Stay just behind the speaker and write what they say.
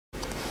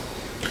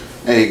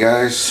Hey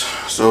guys,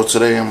 so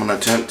today I'm going to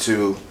attempt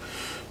to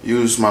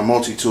use my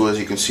multi-tool. As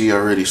you can see, I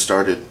already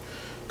started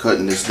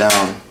cutting this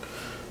down.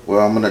 Well,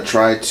 I'm going to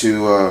try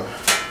to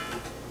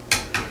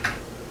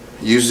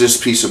use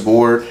this piece of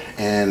board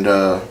and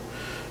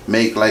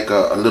make like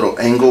a little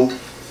angle,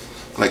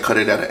 like cut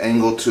it at an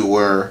angle to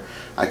where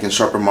I can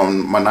sharpen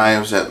my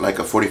knives at like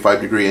a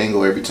 45-degree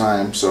angle every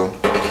time. So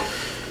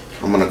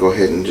I'm going to go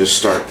ahead and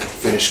just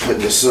finish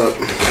cutting this up.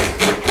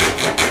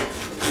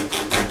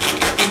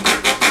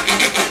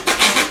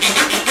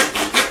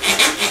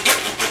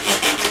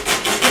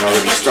 I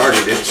already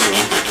started it,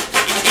 so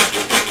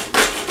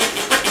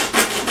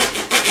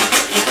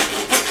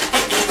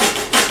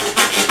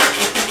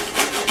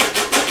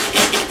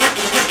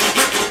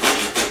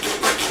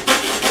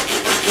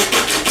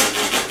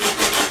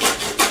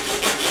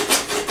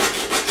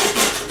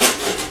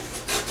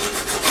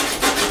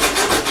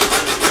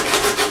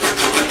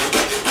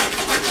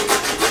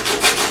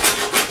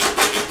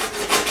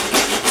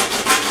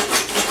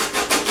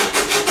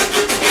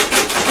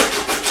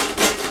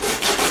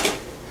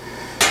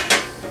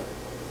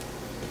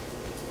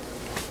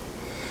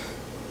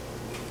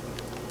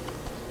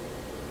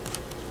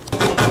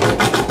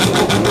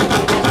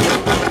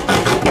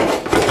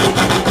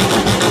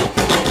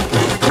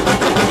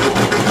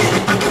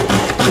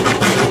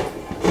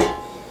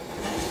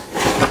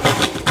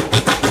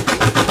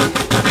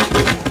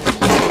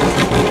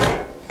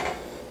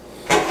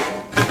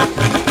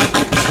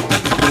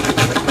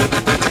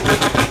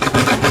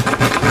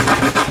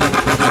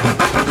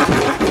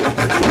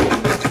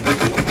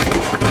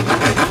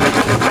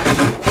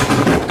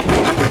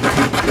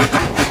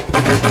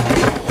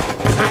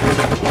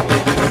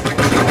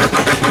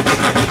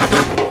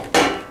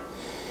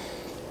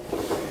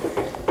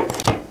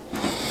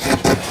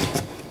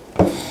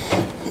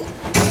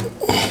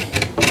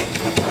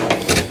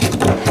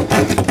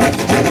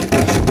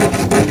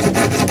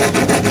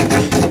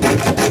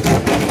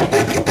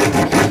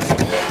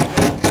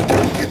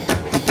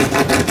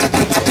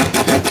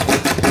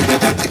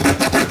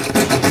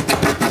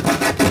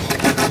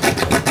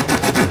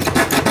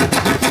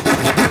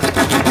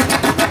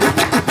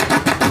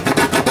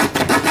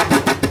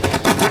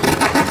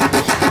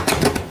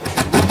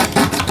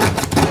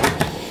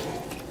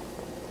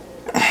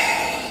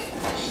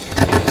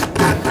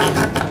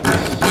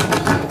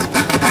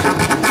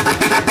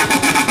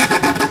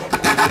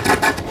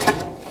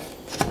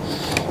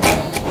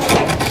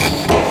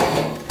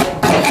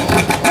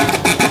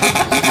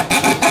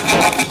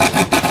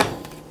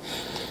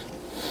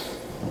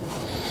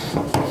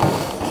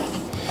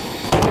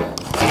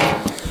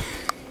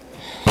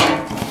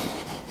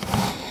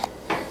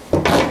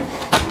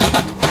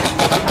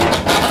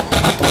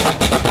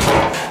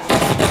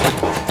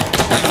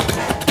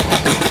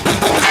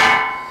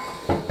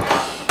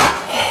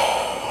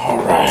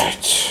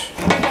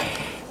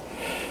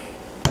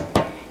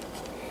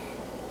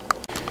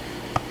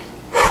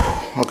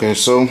okay,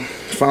 so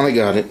finally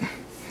got it.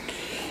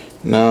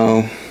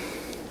 Now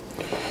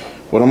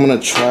what I'm going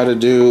to try to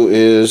do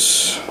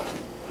is,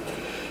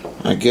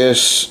 I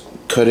guess,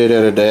 cut it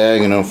at a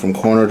diagonal from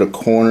corner to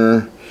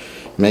corner,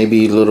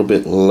 maybe a little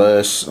bit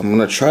less. I'm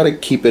going to try to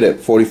keep it at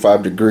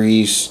 45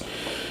 degrees,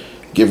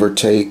 give or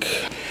take.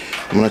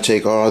 I'm going to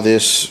take all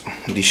these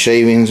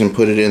shavings and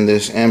put it in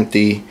this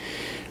empty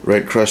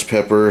red crushed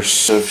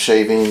peppers of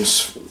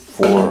shavings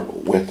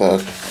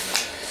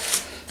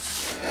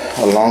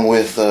along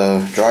with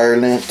dryer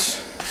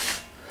lint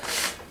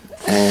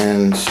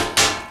and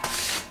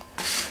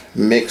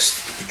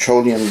mixed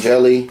petroleum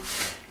jelly,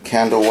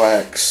 candle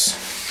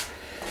wax,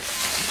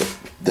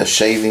 the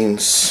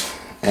shavings,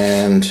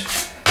 and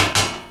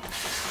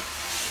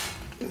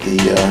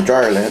the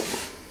dryer lint.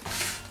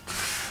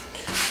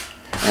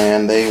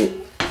 And they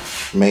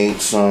made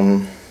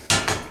some,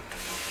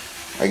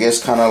 I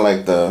guess, kind of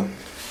like the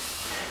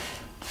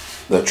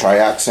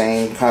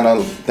trioxane kind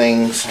of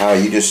things, how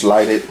you just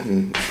light it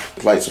and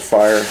it lights a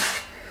fire.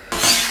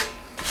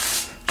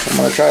 So I'm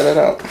gonna try that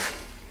out.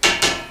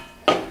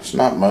 It's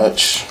not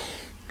much,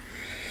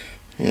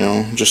 you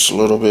know, just a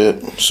little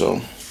bit.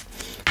 So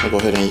I'll go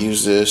ahead and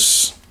use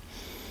this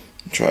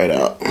and try it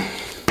out.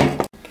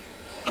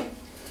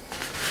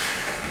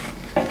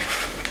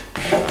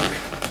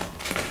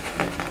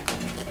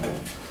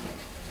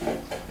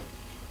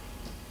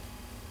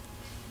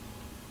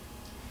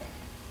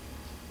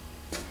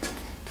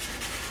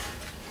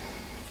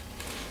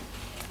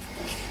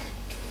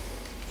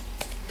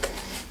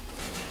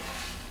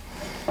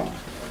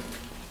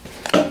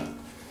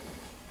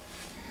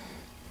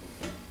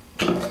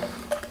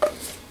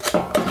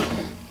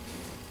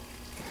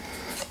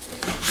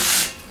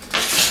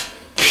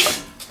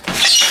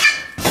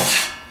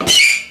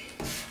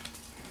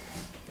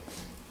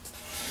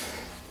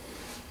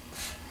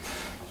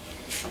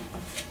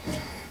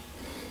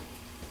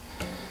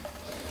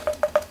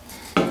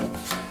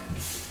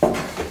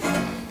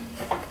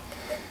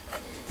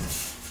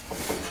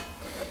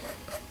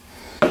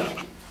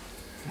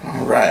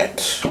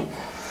 Right,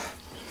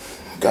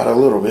 got a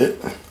little bit.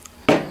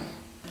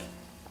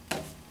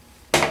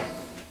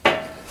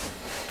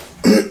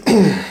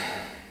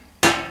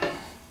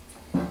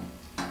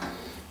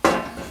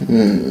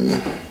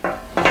 Let's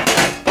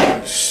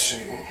see.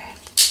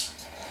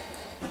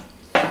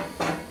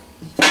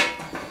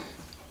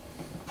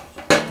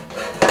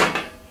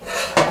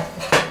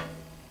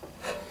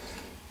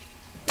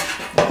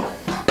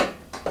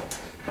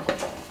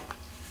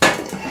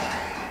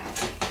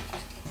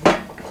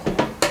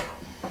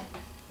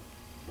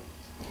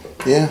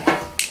 Yeah,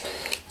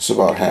 it's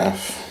about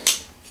half.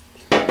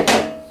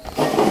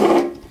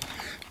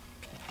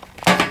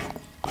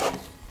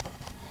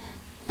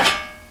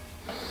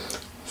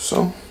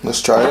 So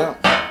let's try it out.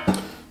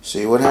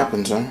 See what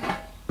happens, huh?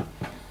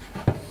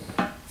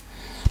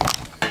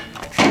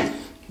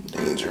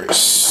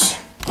 Dangerous.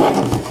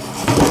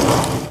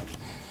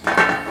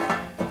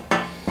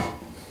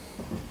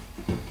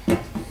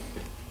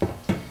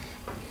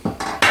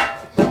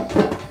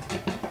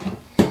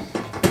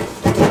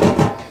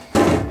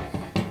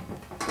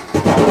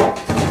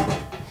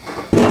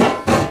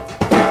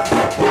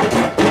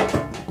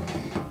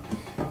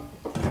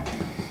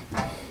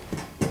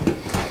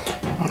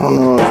 I don't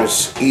know if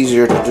it's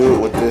easier to do it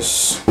with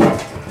this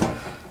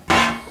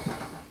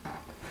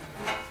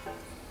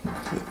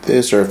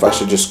or if I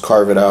should just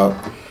carve it out.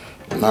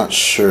 I'm not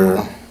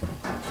sure.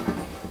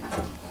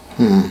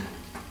 I'll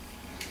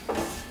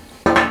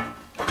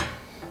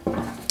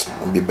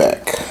be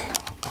back.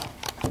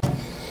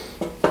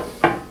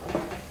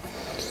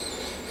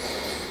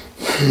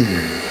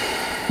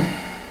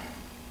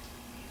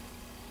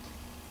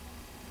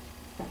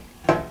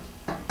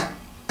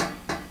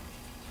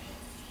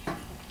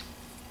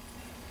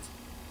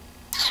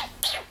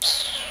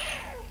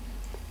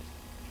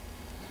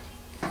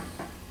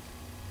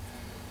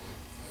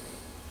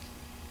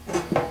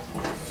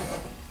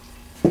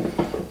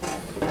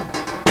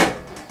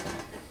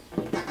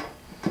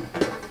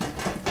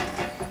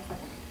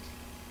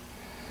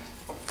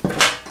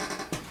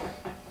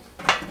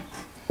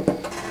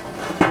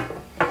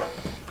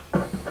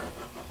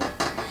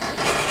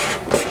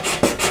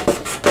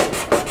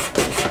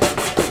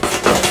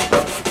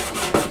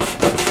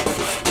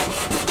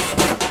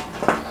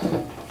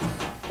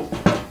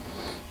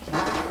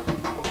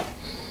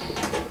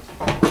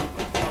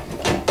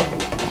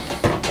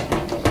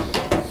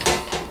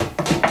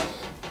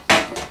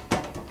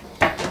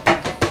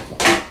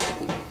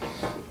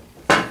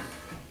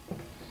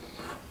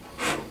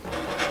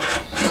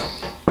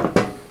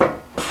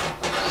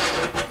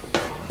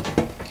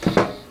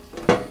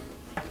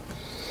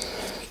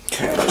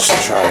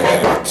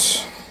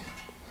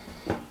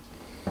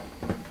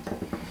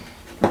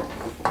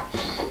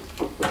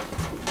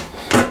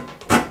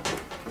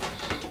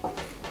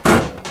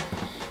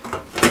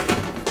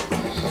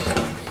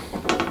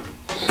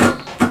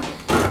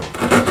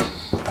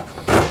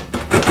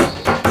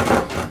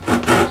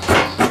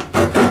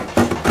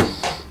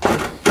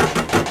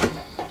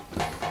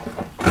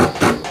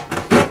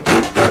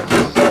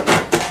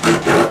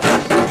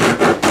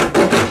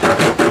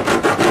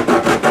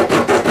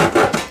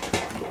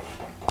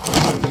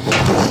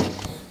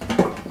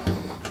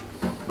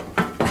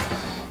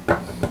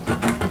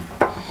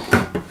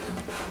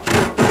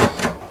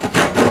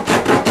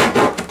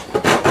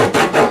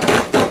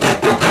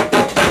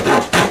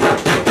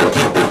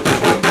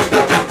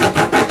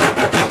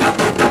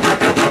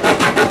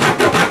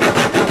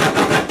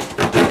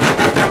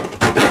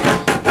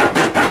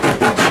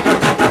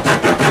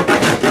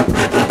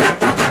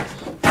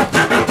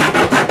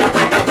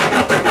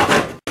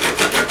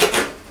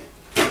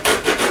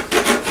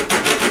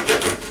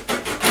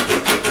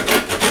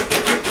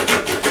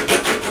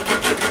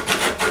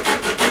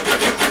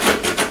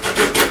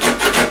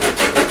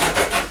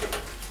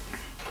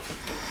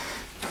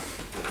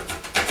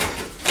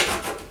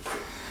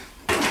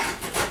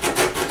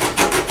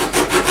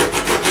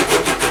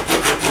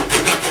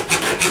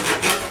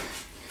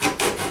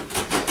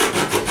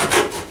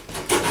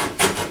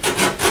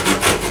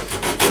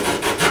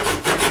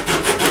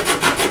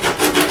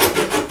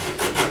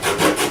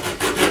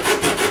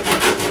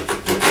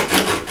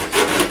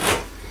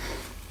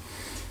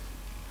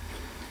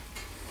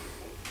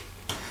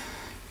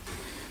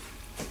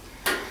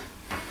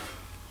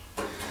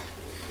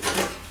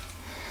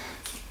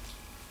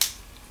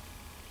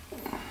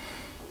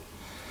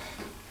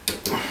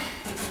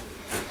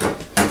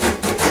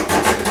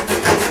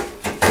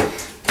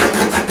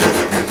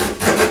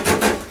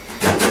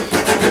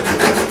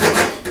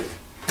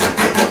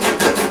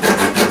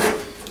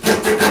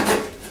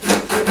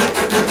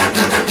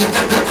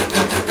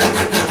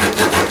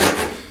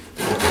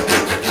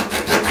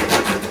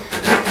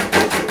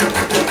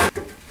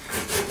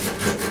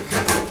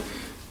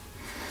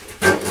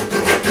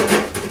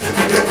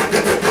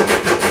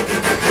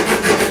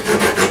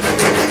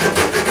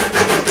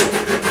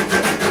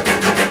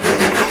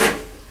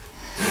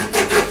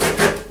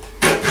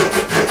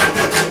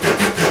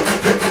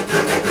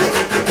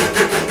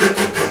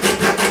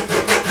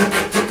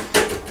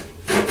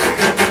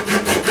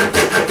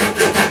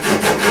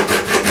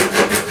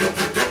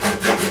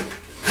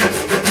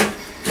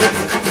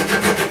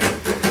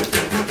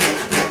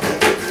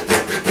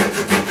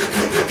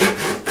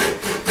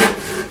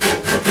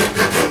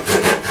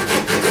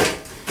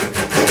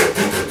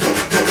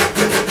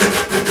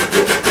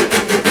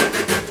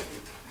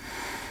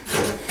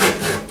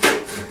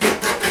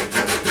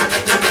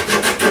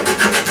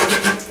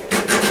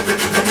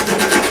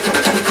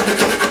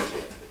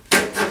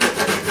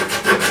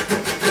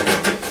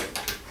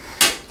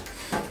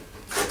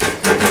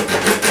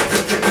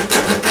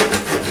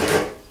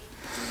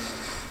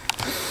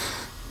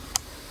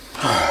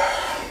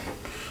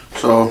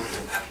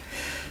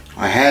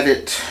 had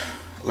it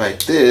like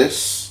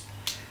this.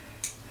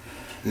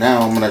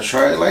 Now I'm gonna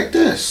try it like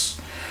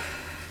this.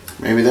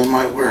 Maybe that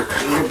might work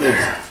a little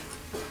better.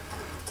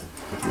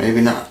 Maybe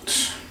not.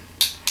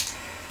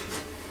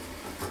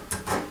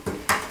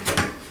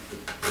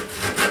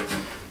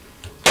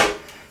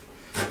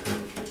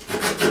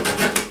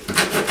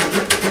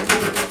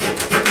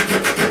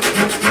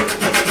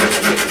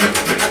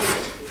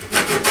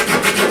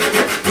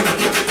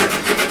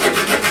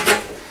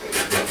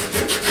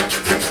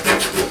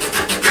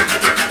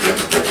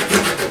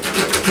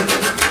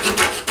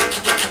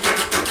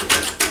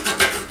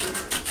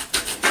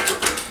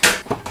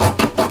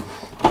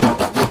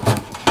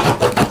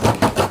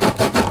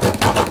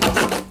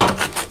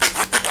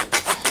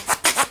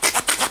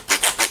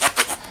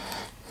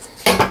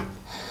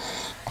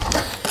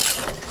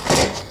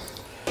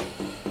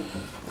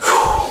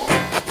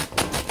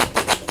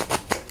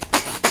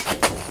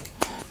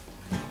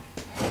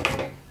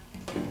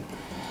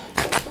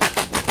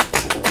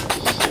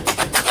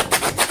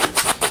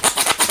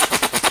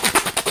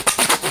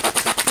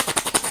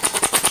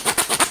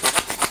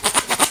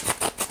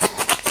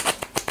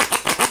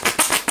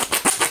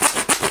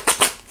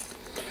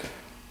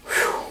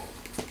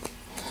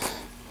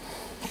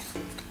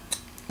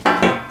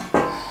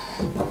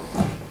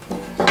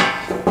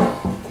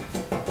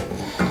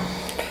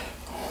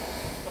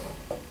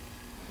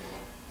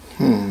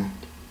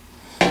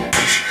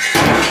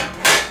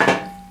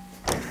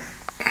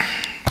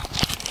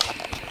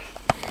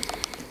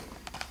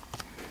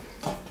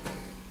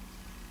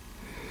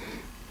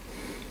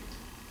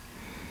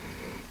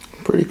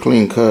 Pretty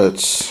clean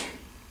cuts.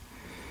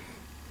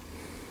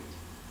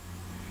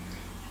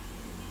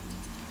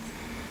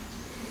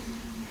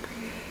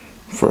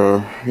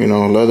 For, you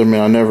know,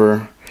 Leatherman, I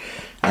never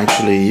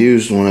actually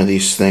used one of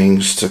these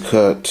things to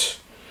cut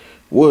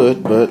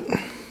wood, but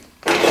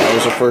that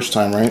was the first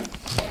time, right?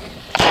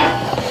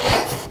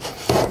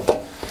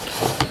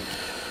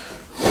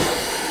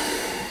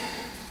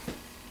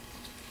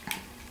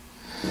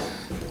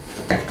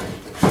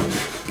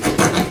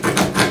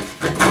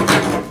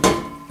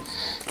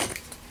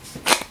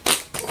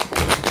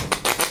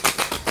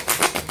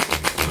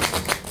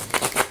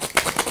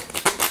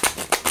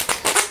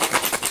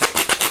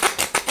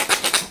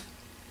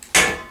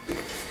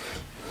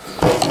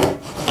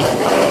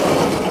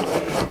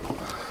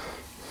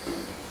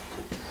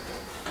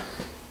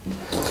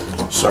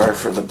 Sorry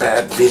for the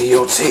bad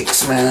video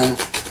takes, man.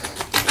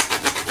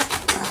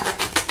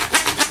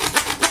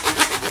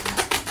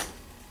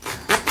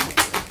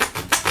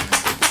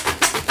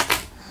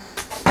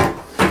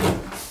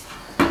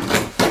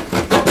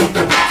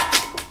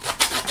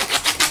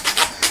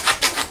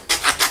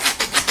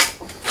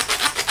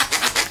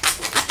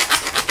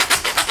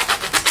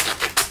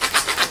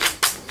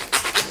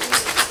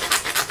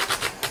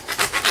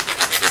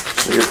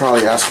 So you're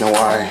probably asking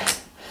why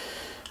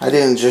I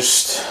didn't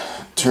just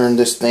turn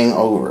this thing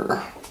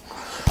over.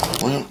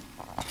 Well,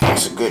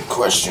 that's a good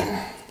question.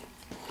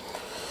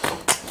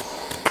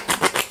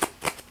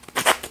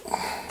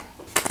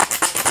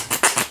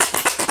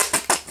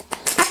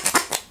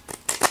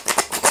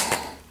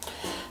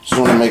 Just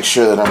want to make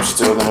sure that I'm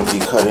still going to be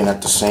cutting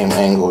at the same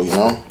angle, you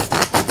know?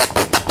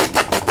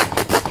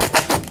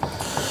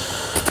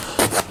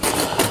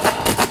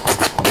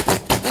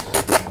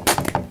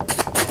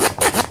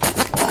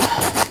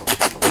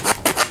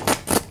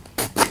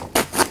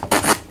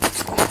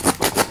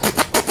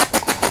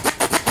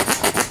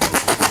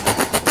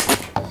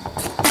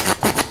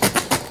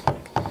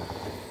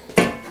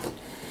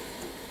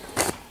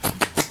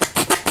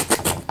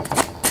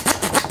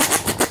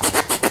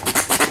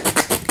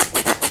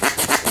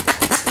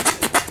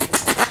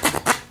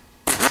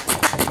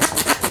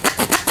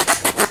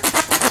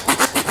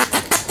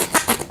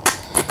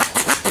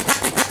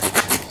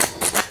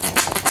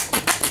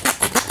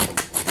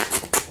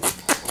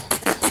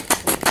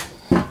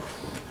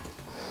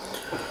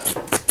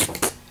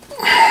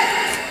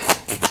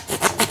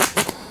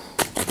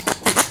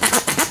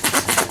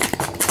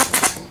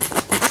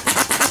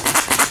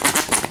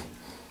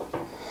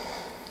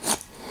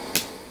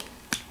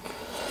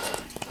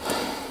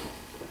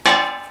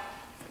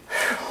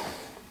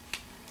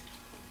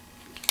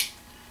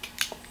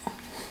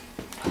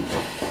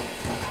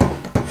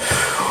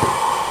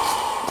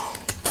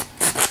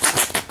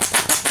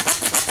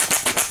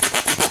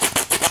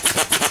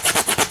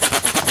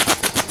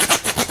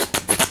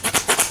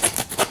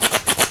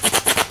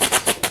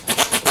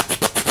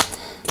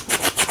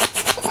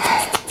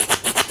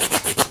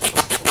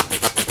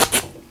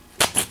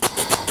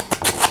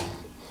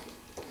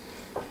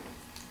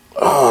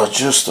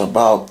 Just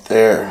about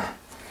there.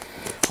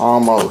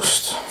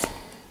 Almost.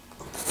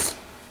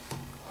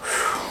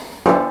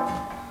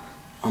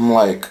 I'm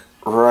like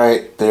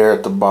right there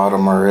at the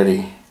bottom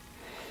already.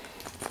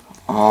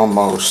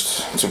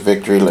 Almost to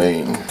victory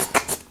lane.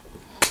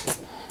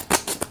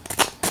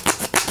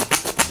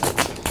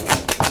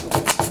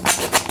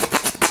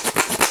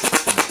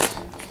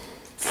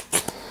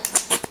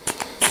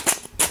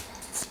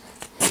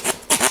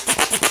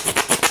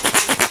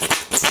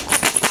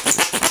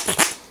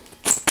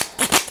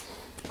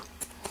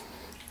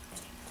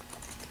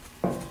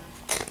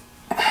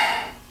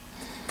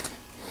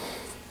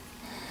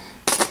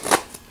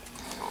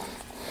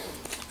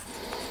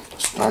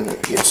 starting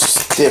to get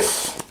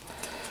stiff.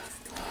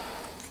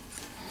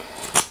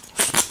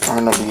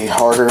 Starting to be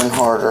harder and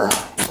harder.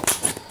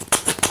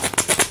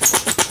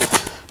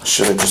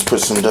 Should have just put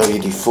some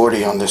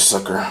WD-40 on this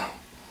sucker.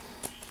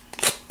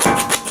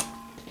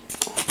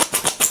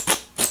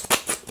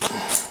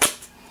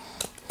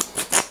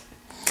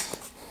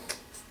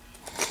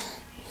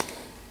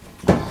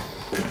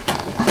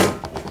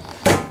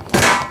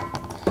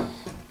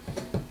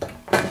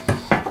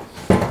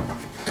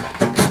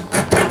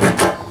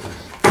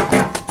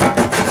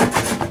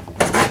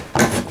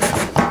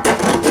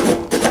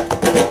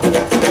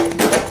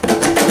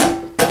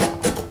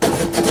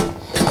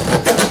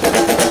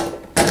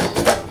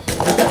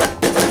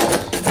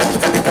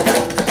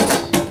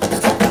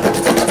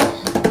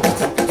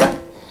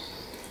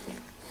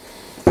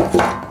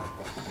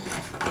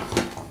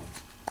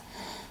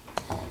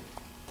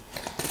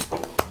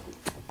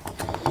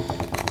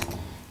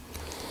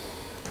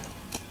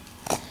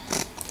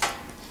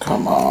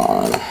 Come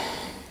on.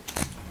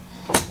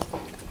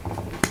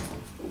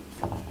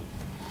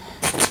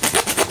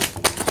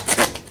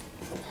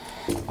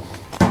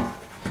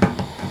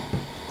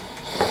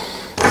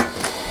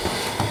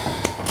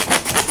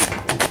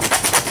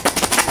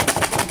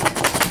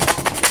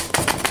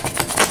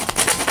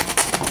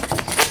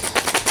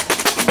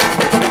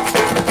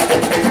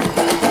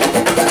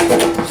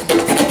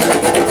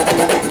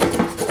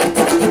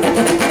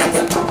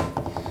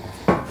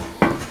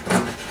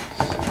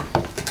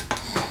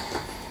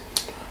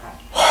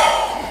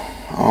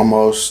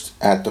 Almost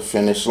at the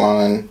finish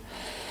line.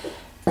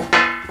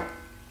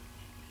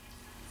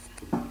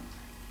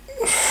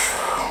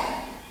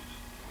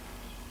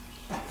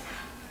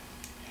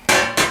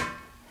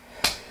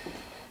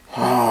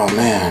 Oh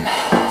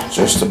man,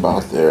 just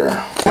about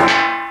there.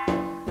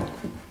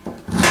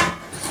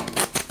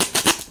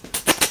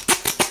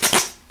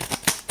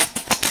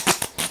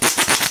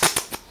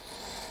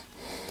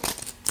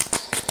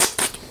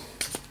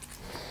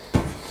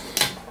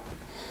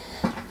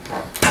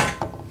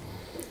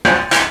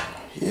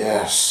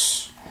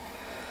 Yes.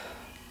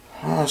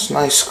 Oh, it's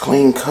nice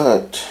clean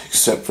cut,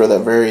 except for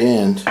that very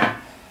end.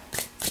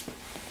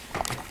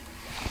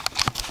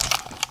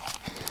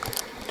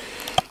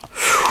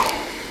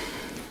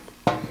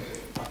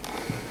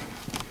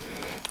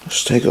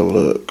 Let's take a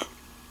look.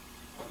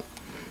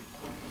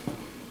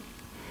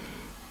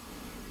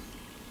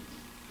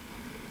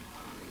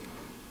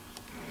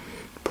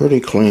 Pretty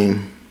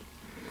clean.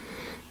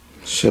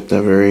 Except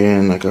that very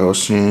end, like I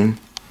was saying.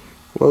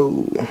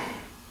 Whoa.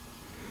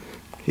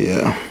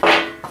 Yeah.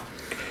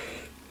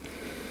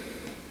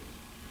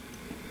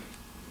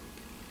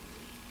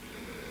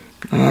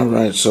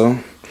 Alright, so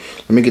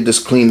let me get this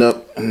cleaned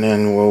up and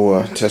then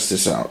we'll test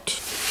this out.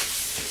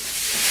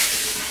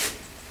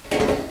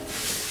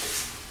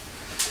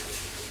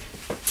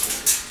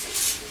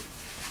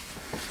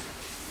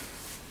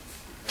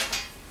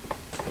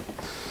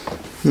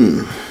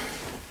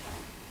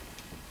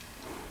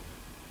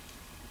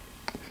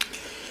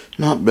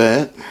 Not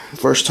bad.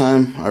 First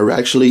time I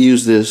actually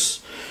used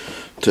this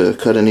to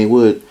cut any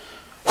wood.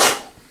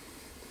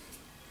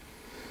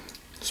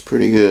 It's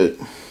pretty good.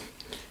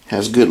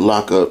 Has good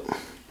lockup.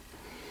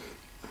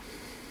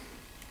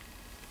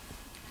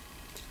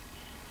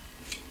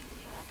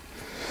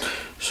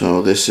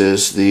 So this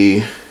is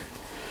the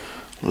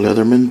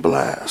Leatherman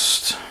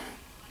Blast.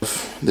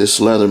 This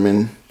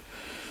Leatherman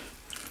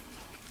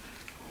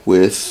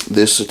with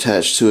this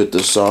attached to it, the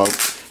s.o.g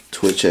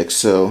Twitch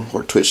XL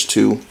or Twitch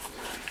 2,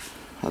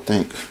 I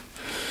think.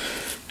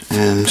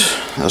 And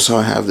that's how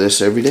I have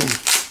this every day.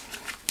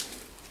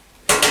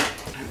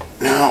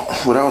 Now,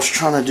 what I was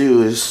trying to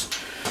do is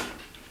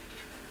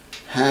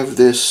have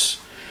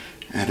this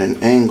at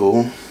an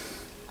angle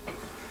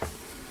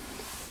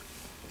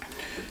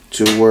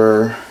to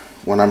where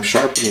when I'm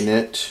sharpening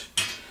it,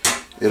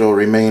 it'll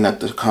remain at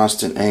the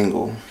constant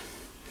angle.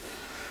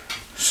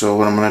 So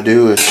what I'm going to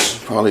do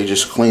is probably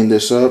just clean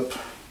this up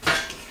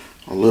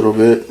a little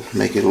bit,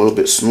 make it a little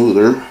bit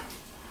smoother.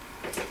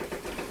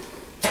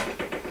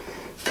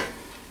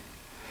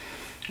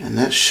 And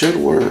that should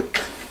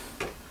work.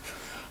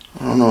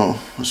 I don't know.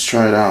 Let's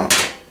try it out.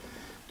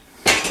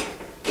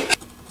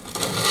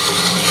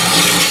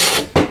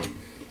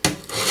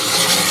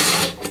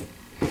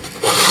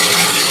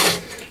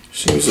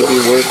 Seems to be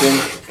working.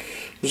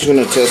 I'm just going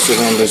to test it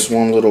on this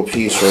one little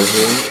piece right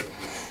here.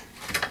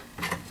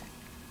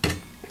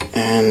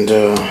 And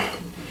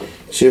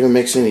see if it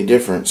makes any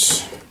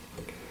difference.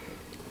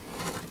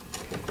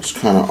 It's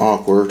kind of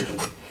awkward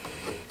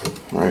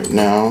right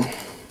now.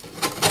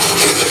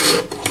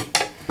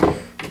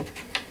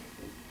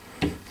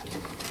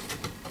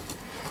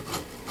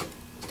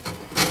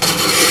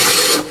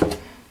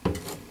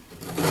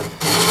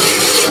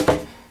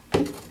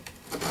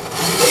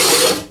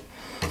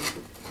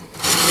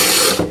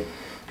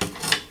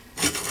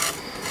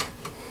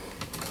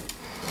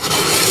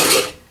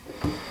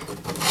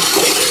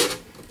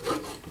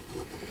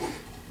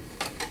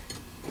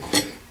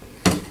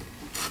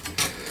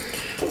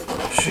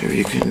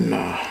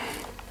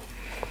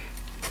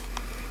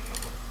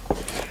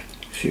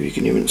 See if you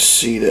can even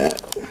see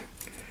that.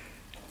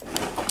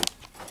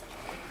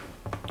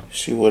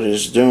 See what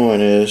it's doing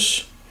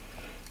is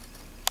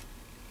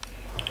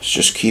it's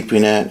just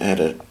keeping that at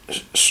a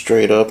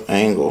straight up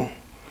angle.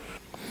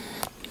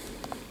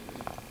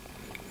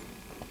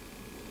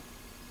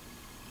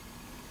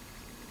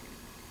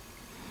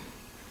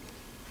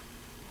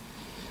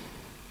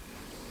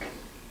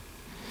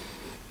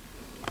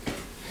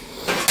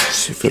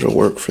 See if it'll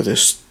work for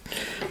this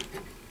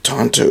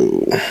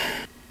Tonto.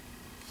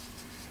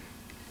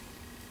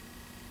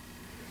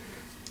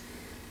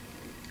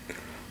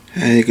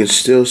 And you can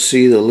still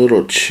see the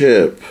little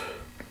chip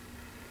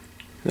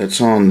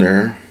that's on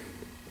there,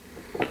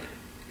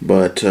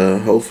 but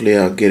hopefully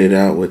I'll get it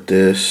out with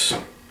this.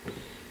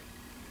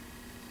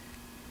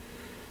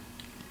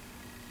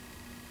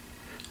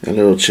 That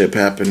little chip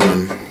happened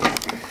when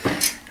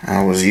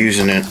I was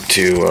using it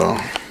to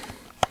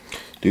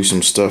do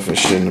some stuff it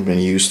shouldn't have been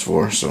used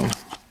for, so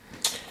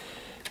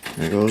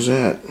there goes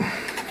that.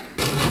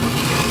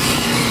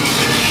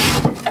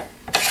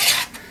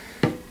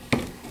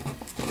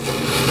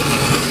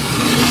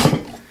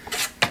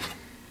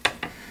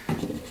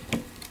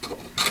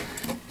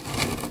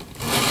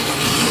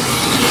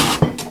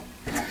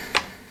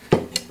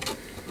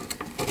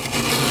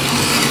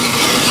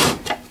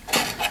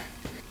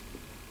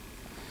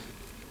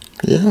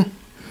 Yeah,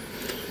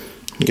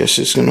 I guess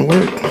it's gonna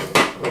work.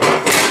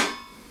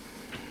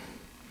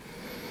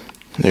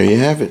 There you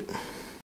have it.